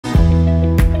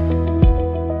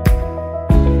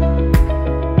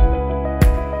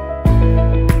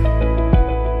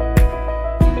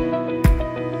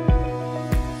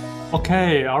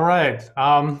Okay, all right.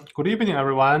 Good evening,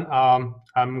 everyone.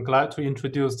 I'm glad to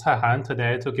introduce Caihan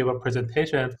today to give a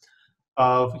presentation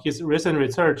of his recent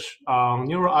research on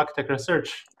neural architecture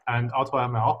search and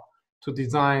AutoML to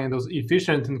design those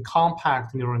efficient and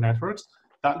compact neural networks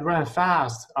that run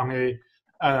fast on a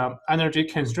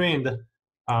energy-constrained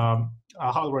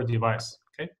hardware device.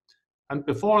 Okay, and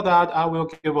before that, I will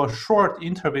give a short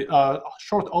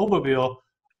overview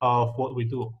of what we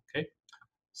do. Okay.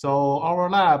 So our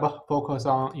lab focuses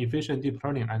on efficient deep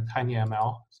learning and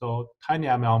TinyML. So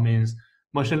TinyML means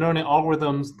machine learning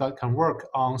algorithms that can work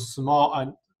on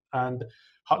small and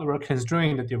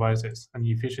hardware-constrained devices and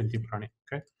efficient deep learning.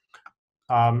 Okay.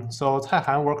 So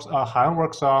Han works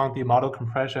on the model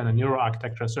compression and neural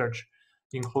architecture search,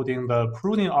 including the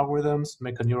pruning algorithms,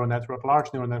 make a neural network large,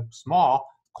 neural network small,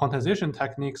 quantization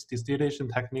techniques, distillation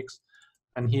techniques,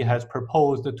 and he has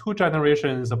proposed 2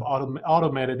 generations of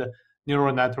automated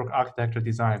neural network architecture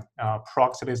design,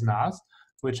 proxyless NAS,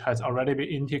 which has already been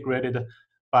integrated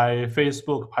by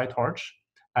Facebook PyTorch,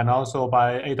 and also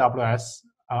by AWS,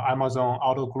 Amazon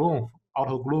AutoGloom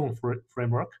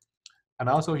framework. And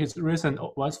also his recent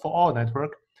Once for All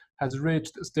network has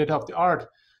reached state-of-the-art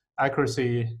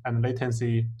accuracy and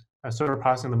latency,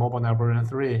 surpassing the mobile net version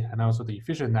 3, and also the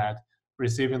efficient net,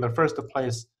 receiving the first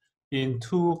place in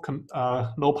 2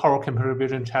 low-power computer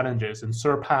vision challenges and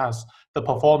surpass the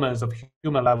performance of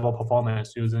human-level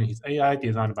performance using his AI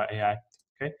designed by AI.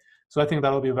 Okay, so I think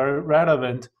that will be very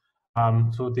relevant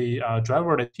to the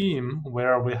Driverless team,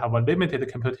 where we have a limited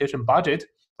computation budget,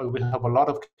 but we have a lot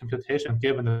of computation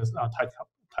given this tight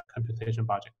computation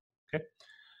budget. Okay,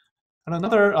 and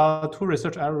another 2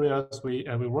 research areas we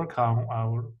work on, I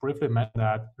will briefly mention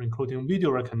that, including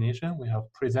video recognition. We have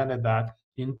presented that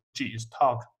in Ji's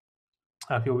talk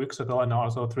a few weeks ago, and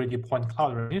also 3D point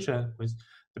cloud recognition with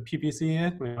the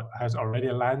PPC which has already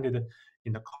landed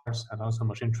in the cars, and also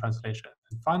machine translation.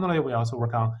 And finally, we also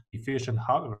work on efficient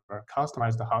hardware,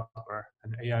 customized hardware,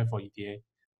 and AI for EDA.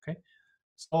 Okay,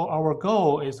 so our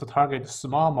goal is to target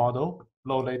small model,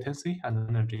 low latency, and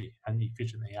energy, and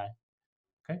efficient AI.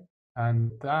 Okay,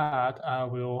 and that I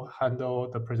will handle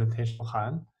the presentation to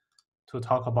Han to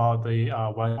talk about the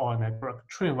one network,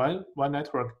 train one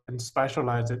network and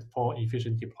specialize it for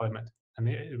efficient deployment, and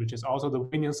which is also the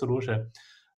winning solution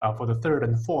for the 3rd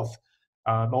and 4th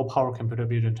low power computer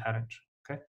vision challenge.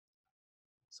 Okay,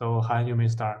 so Han, you may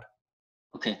start.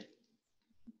 Okay.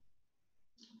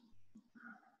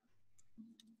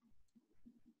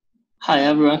 Hi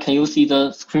everyone, can you see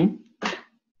the screen?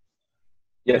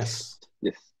 Yes.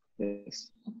 Yes.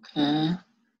 Yes. Okay.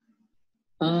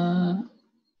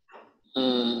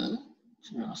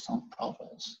 There are some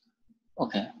problems.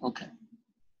 Okay.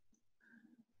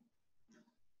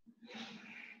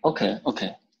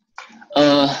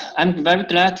 I'm very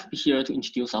glad to be here to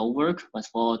introduce our work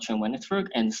for train one network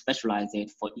and specialize it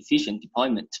for efficient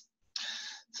deployment.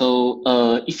 So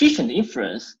efficient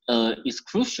inference is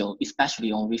crucial,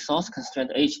 especially on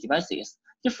resource-constrained edge devices.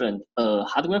 Different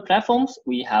hardware platforms,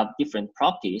 we have different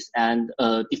properties and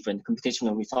different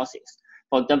computational resources.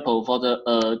 For example, for the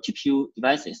GPU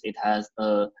devices, it has,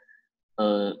 for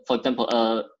example,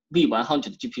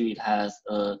 V100 GPU, it has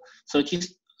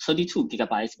 32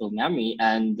 gigabytes of memory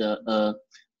and a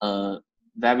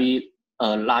very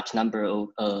large number of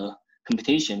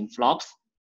computation flops.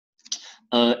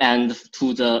 And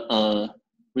to the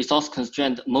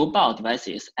resource-constrained mobile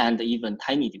devices and even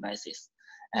tiny devices,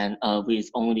 and with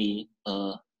only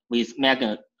with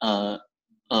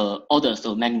orders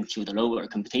of magnitude lower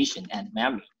computation and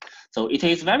memory. So it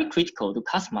is very critical to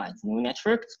customize neural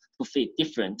networks to fit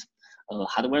different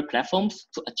hardware platforms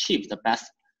to achieve the best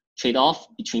trade-off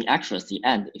between accuracy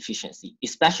and efficiency,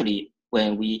 especially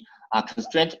when we are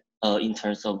constrained in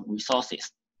terms of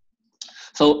resources.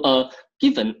 So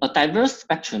given a diverse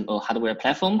spectrum of hardware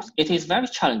platforms, it is very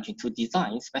challenging to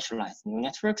design specialized neural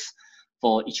networks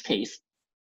for each case.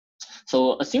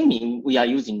 So assuming we are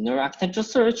using neural architecture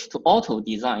search to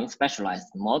auto-design specialized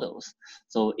models,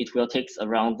 so it will take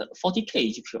around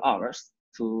 40K GPU hours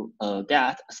to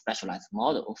get a specialized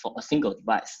model for a single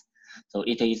device. So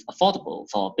it is affordable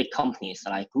for big companies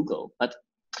like Google. But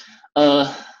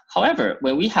however,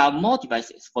 when we have more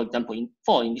devices, for example, in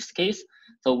this case,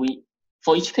 so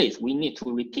for each case, we need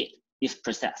to repeat this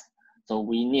process. So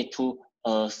we need to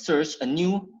search a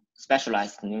new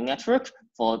specialized neural network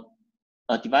for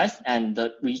a device and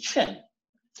retrain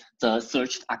the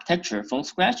searched architecture from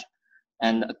scratch.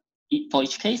 And for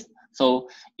each case, so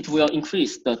it will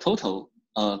increase the total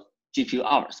GPU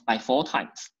hours by 4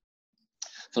 times.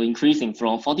 So increasing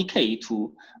from 40K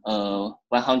to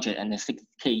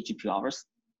 160K GPU hours.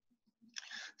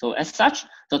 So as such,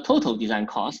 the total design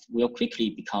cost will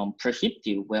quickly become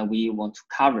prohibitive when we want to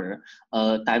cover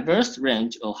a diverse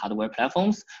range of hardware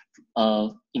platforms,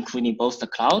 including both the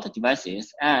cloud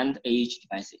devices and edge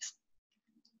devices.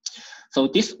 So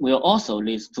this will also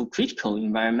lead to critical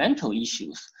environmental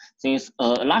issues, since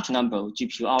a large number of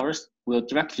GPU hours will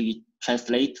directly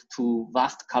translate to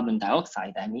vast carbon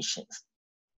dioxide emissions.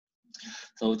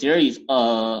 So there is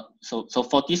so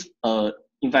for this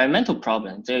environmental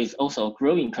problem, there is also a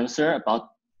growing concern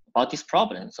about this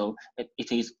problem. So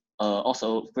it is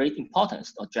also of great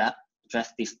importance to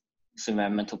address this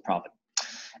environmental problem.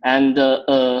 And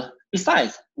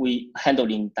besides, we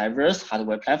handling diverse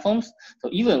hardware platforms. So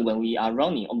even when we are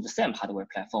running on the same hardware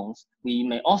platforms, we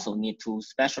may also need to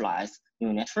specialize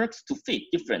neural networks to fit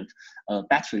different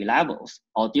battery levels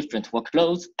or different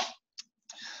workloads.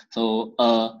 So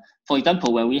for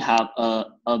example, when we have a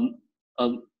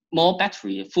more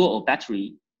battery, full of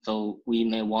battery, so we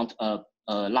may want a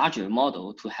larger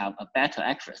model to have a better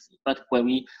accuracy. But when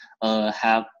we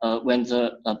when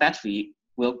the battery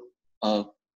will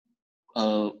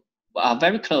are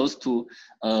very close to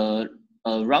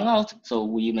run out, so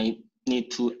we may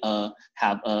need to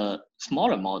have a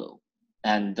smaller model,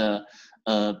 and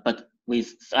but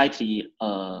with slightly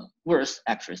worse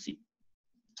accuracy.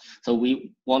 So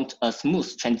we want a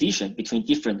smooth transition between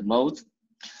different modes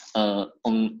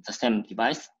on the same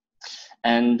device.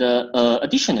 And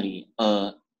additionally,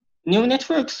 neural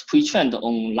networks pre-trained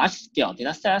on large-scale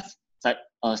datasets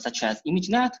such as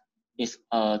ImageNet,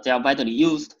 they are widely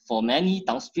used for many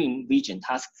downstream region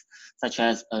tasks, such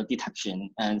as detection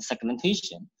and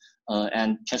segmentation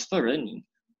and transfer learning.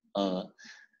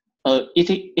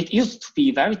 It used to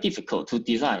be very difficult to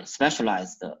design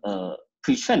specialized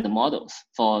pre-trained models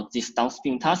for these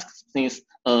downstream tasks, since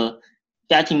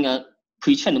getting a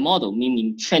pre-trained model,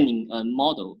 meaning training a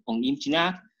model on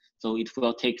ImageNet, so it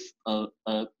will take a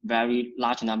very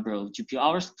large number of GPU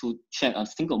hours to train a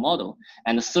single model,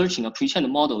 and searching a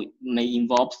pre-trained model may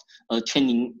involve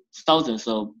training thousands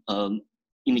of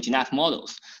ImageNet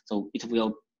models. So it's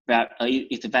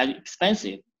very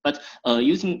expensive. But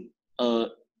using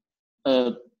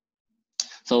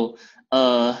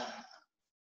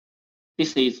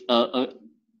this is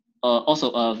also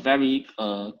a very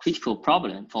critical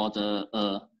problem for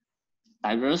the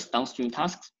diverse downstream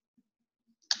tasks.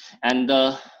 And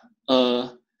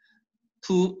all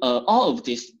of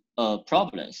these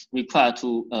problems require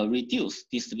to reduce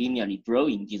this linearly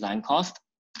growing design cost.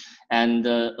 And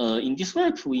in this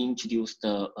work, we introduced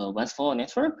the once-for-all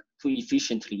network to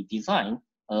efficiently design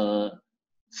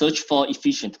search for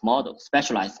efficient models,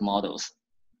 specialized models.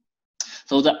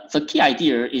 So the key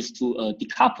idea is to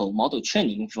decouple model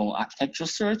training from architecture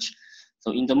search.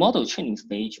 So in the model training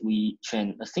stage, we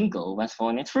train a single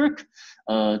once-for-all network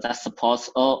that supports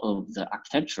all of the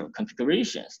architectural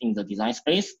configurations in the design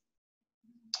space.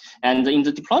 And in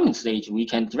the deployment stage, we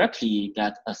can directly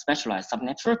get a specialized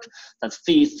subnetwork that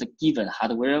fits the given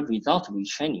hardware without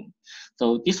retraining.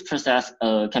 So this process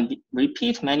can be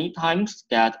repeated many times,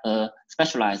 get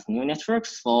specialized neural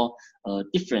networks for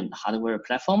different hardware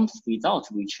platforms without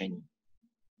retraining.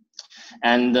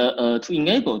 And to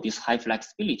enable this high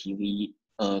flexibility, we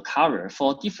cover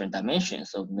 4 different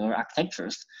dimensions of neural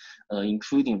architectures,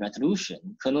 including resolution,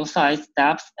 kernel size,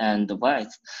 depth, and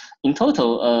width. In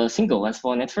total, a single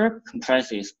once-for-all network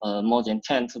comprises more than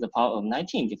 10 to the power of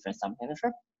 19 different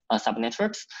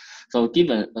subnetworks. So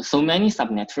given so many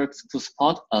subnetworks to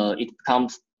support, it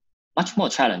becomes much more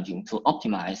challenging to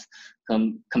optimize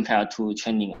compared to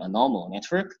training a normal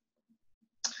network.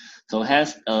 So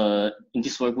hence, in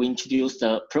this work, we introduced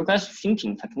the progressive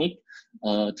shrinking technique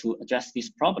to address this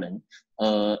problem.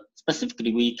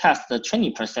 Specifically, we cast the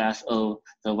training process of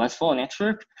the once-for-all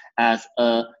network as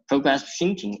a progressive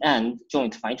shrinking and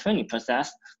joint fine-tuning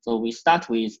process. So we start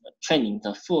with training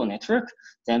the full network,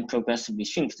 then progressively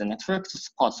shrink the network to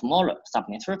support smaller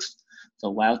subnetworks. So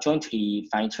while jointly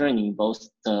fine-tuning both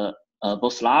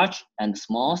large and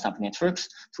small subnetworks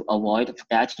to avoid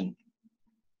forgetting.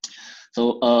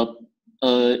 So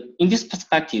in this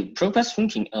perspective, progressive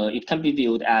shrinking, it can be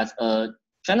viewed as a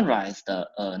generalized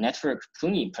network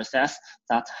pruning process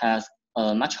that has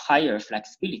a much higher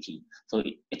flexibility. So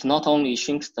it not only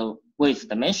shrinks the width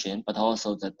dimension, but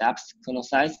also the depth, kernel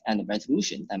size, and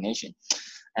resolution dimension.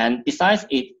 And besides,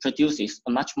 it produces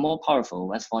a much more powerful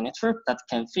once-for-all network that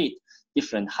can fit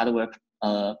different hardware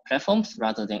platforms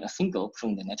rather than a single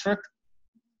pruned network.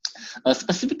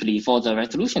 Specifically for the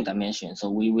resolution dimension, so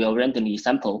we will randomly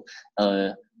sample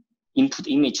input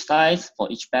image size for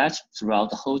each batch throughout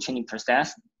the whole training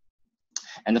process.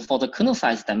 And for the kernel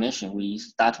size dimension, we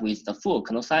start with the full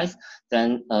kernel size,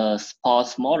 then support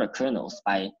smaller kernels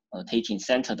by taking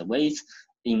centered weights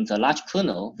in the large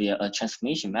kernel via a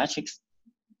transformation matrix.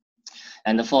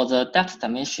 And for the depth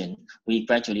dimension, we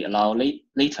gradually allow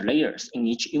later layers in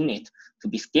each unit to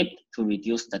be skipped to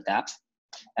reduce the depth.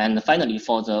 And finally,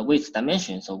 for the width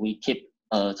dimension, so we keep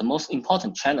the most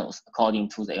important channels according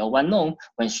to the L1 norm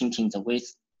when shrinking the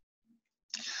width.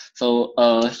 So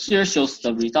here shows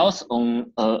the results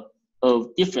on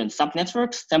of different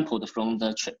subnetworks sampled from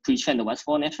the pre-trained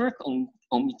Westfall network on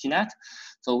MIGNet.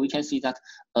 So we can see that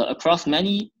across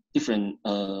many different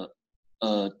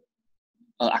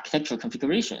architecture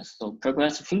configurations, so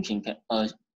progressive thinking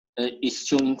is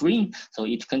shown in green, so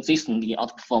it consistently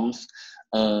outperforms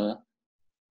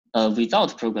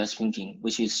without progressive thinking,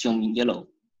 which is shown in yellow.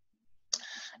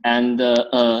 And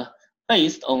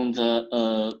based on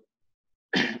the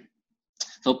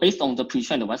so based on the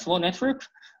pre-trained Westfall network,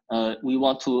 we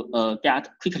want to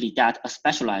quickly get a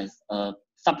specialized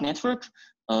subnetwork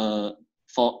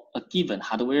for a given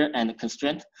hardware and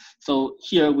constraint. So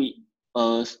here we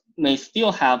may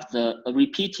still have the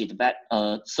repeated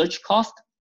search cost,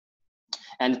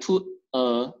 and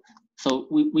so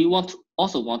we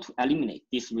also want to eliminate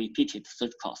this repeated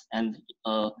search cost, and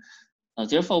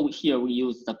therefore here we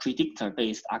use the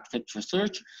predictor-based architecture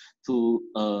search to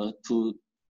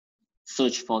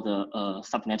search for the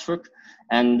subnetwork.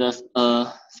 And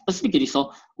specifically,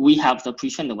 so we have the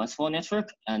pre-trained Westfall network,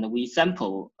 and we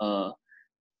sample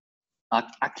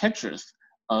architectures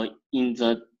in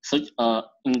the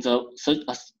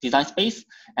design space,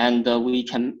 and we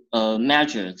can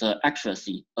measure the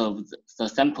accuracy of the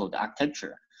sampled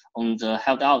architecture on the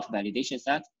held out validation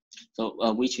set,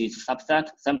 so which is a subset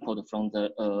sampled from the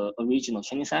original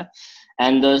training set.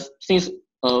 And since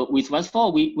with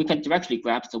Westfall, we can directly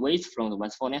grab the weights from the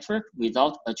Westfall network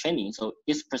without a training. So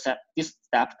this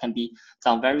step can be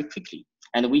done very quickly,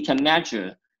 and we can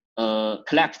measure,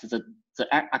 collect the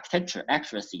architecture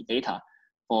accuracy data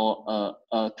for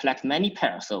collect many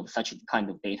pairs of such kind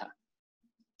of data.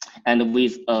 And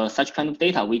with such kind of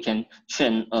data, we can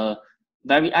train a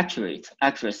very accurate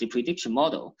accuracy prediction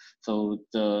model. So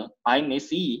the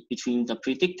IMACE between the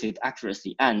predicted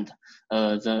accuracy and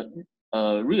the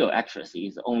real accuracy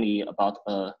is only about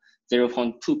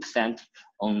 0.2%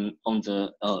 on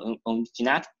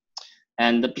GNet.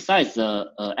 And besides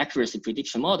the accuracy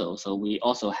prediction model, so we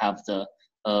also have the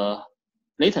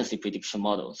latency prediction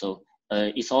model. So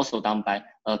it's also done by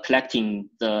collecting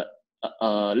the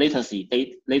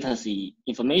latency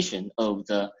information of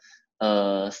the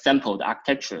sampled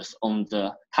architectures on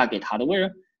the target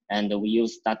hardware, and we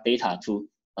use that data to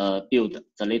build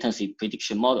the latency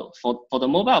prediction model. For the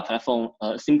mobile platform,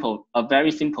 a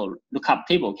very simple lookup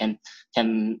table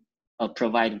can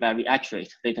provide very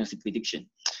accurate latency prediction.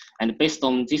 And based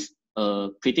on these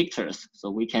predictors, so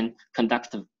we can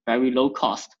conduct a very low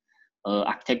cost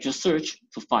architecture search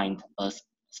to find a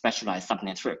specialized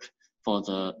subnetwork for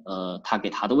the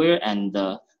target hardware and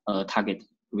the target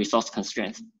resource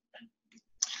constraints.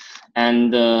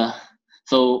 And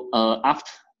so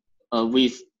after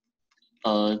with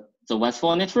the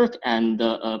Westfall network and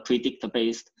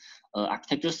predictor-based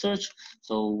architecture search,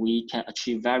 so we can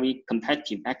achieve very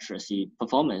competitive accuracy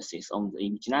performances on the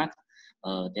ImageNet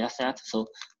dataset. So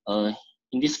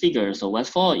in this figure, so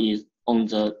Westfall is on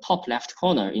the top left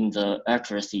corner in the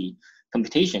accuracy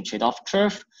computation trade-off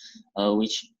curve,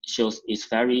 which shows it's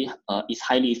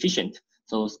highly efficient.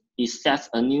 So it sets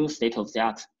a new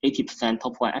state-of-the-art 80%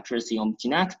 top one accuracy on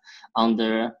GNet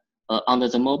under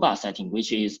the mobile setting,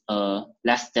 which is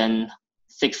less than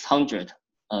 600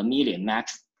 million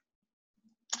max.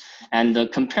 And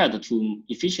compared to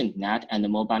efficient net and the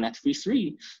mobile net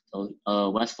v3, so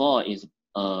Westfall is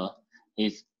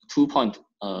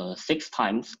 2.6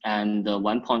 times and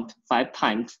 1.5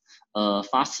 times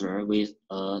faster with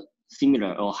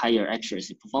similar or higher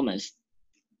accuracy performance.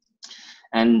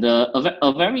 And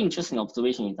a very interesting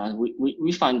observation is that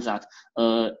we find that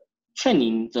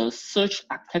training the search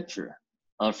architecture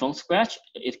from scratch,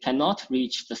 it cannot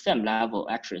reach the same level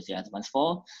of accuracy as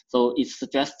Westfall. So it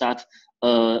suggests that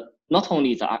not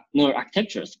only the neural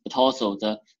architectures, but also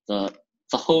the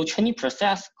whole training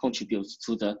process contributes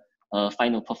to the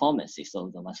final performances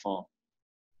of the Westfall.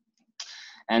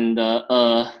 And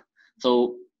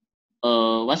so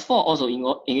Westfall also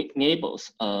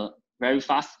enables very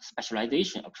fast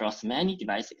specialization across many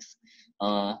devices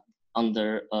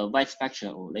under wide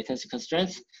spectrum of latency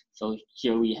constraints. So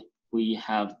here we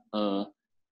have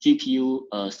GPU,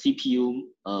 CPU,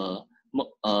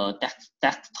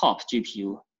 desktop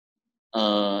GPU,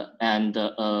 and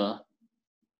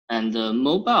and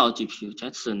mobile GPU,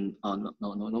 Jetson, no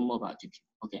mobile GPU.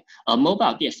 Okay,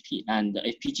 mobile DSP and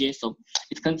FPGA, so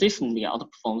it consistently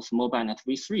outperforms MobileNet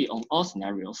v3 on all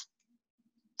scenarios.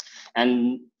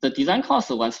 And the design cost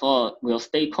of OS4 will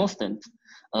stay constant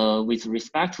with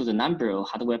respect to the number of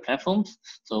hardware platforms.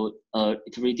 So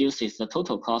it reduces the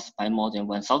total cost by more than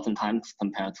 1,000 times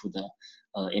compared to the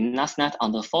MNASnet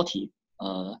under 40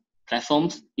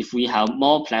 platforms. If we have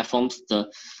more platforms, the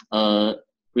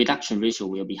reduction ratio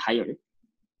will be higher.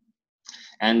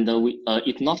 And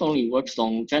it not only works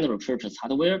on general purpose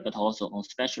hardware, but also on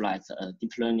specialized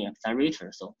deep learning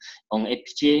accelerator. So on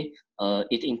FPGA,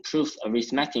 it improves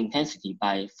arithmetic intensity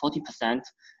by 40%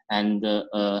 and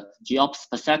GOPS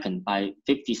per second by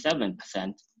 57%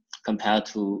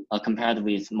 compared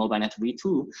with MobileNet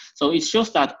v2. So it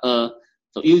shows that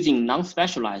so using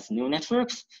non-specialized neural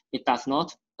networks, it does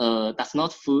not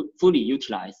fully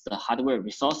utilize the hardware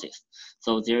resources.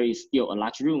 So there is still a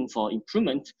large room for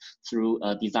improvement through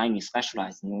designing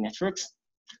specialized neural networks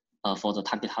for the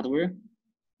target hardware.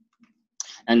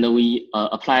 And we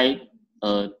apply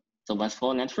the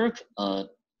OS4 network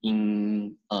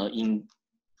in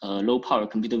low power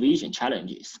computer vision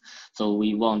challenges. So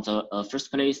we won the first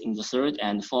place in the third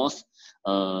and fourth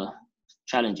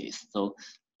challenges. So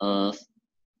so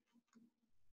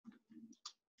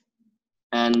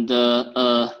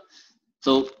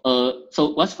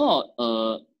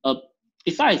OS4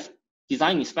 besides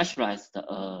designing specialized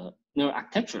neural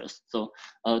architectures, so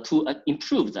to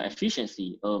improve the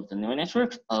efficiency of the neural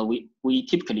network, we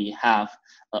typically have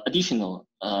additional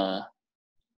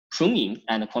pruning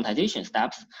and quantization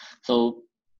steps. So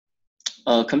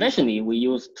conventionally, we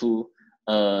used to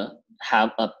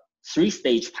have a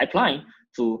 3-stage pipeline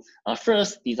to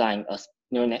first design a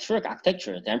neural network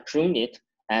architecture, then prune it,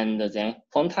 and then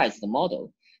quantize the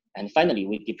model. And finally,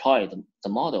 we deploy the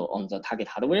model on the target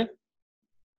hardware.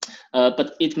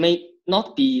 But it may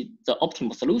not be the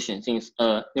optimal solution, since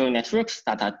neural networks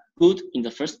that are good in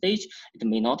the first stage, it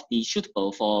may not be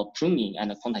suitable for pruning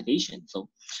and quantization. So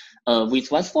with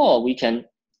OS4, we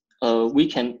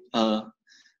can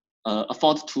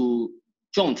afford to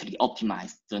jointly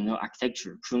optimize the neural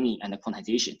architecture, pruning, and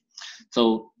quantization.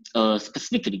 So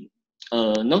specifically,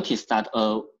 notice that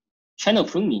channel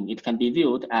pruning, it can be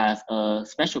viewed as a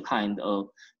special kind of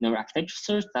neural architecture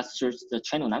search that searches the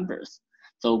channel numbers.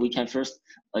 So we can first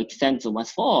extend the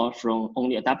OS4 from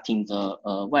only adapting the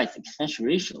width expansion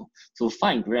ratio to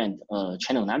fine-grained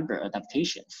channel number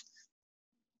adaptations.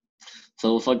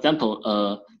 So for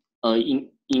example, in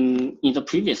the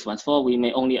previous OS4, we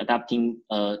may only adapting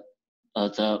have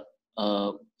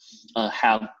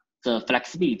the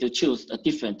flexibility to choose a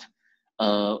different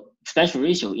expansion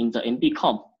ratio in the MB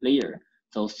comp layer,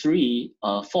 so 3,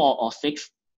 4, or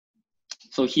 6.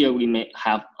 So here we may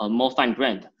have a more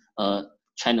fine-grained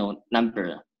channel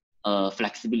number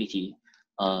flexibility,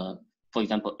 for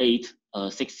example, 8,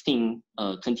 16,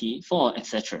 24,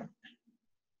 etc.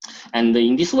 And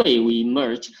in this way, we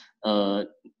merge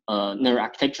neural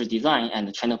architecture design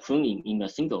and channel pruning in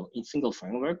single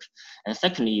framework. And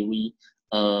secondly, we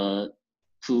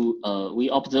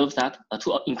observe that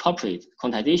to incorporate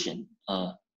quantization,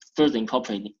 further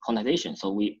incorporate quantization.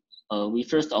 So we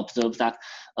first observe that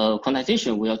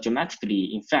quantization will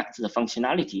dramatically affect the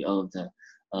functionality of the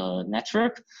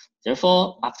network.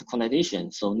 Therefore, after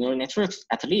quantization, so neural networks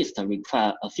at least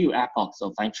require a few epochs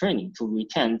of fine tuning to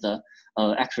retain the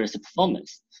accuracy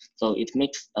performance. So it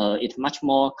makes it much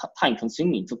more time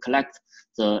consuming to collect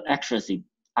the accuracy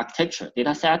architecture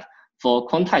dataset for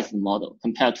quantized model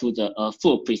compared to the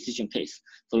full precision case.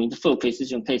 So in the full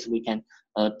precision case, we can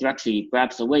directly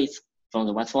grab the weights from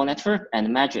the OS4 network and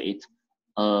measure it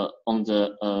on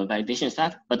the validation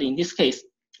set. But in this case,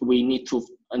 we need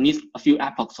a few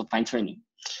epochs of fine tuning.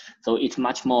 So it's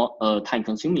much more time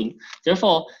consuming.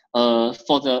 Therefore,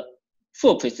 for the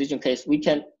full precision case, we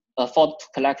can afford to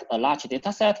collect a large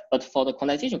data set, but for the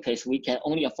quantization case, we can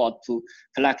only afford to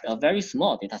collect a very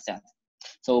small data set.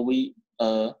 So we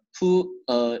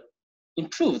to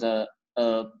improve the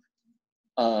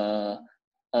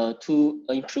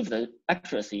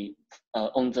accuracy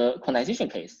on the quantization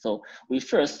case. So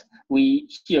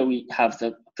here we have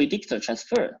the predictor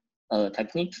transfer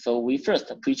technique. So we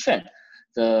first pre-train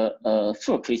the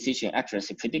full precision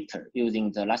accuracy predictor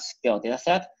using the large scale data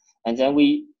set, and then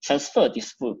we transfer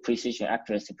this full precision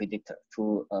accuracy predictor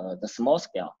to the small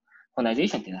scale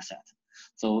quantization data set.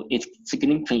 So it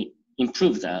significantly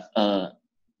improves the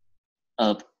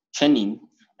training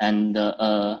and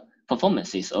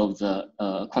performances of the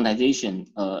quantization,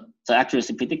 the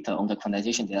accuracy predictor on the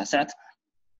quantization data set.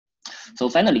 So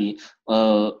finally,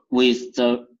 with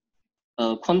the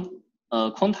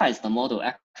quantized model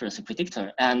accuracy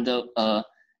predictor, and the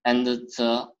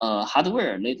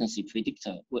hardware latency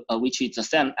predictor, which is the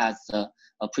same as the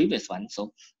previous one.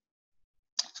 So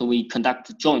we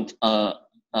conduct joint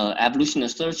evolutionary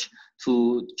search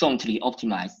to jointly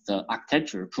optimize the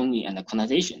architecture, pruning, and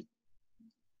quantization.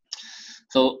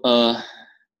 So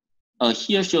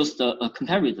here shows the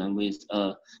comparison with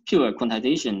pure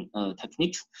quantization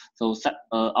techniques. So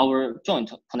our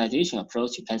joint quantization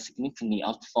approach can significantly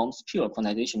outperform pure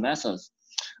quantization methods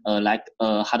like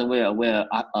hardware-aware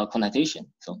quantization.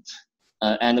 So,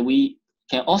 and we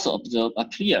can also observe a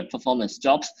clear performance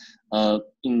drops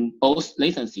in both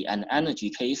latency and energy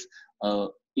case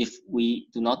if we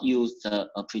do not use the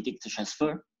predict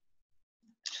transfer.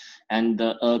 And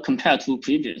compared to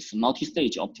previous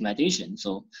multi-stage optimization,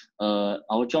 so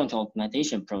our joint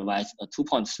optimization provides a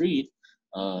 2.3%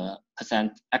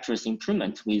 accuracy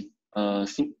improvement with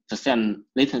the same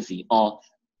latency, or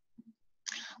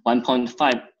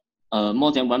 1.5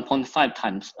 more than 1.5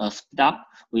 times speed up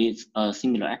with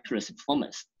similar accuracy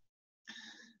performance.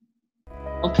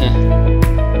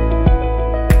 Okay.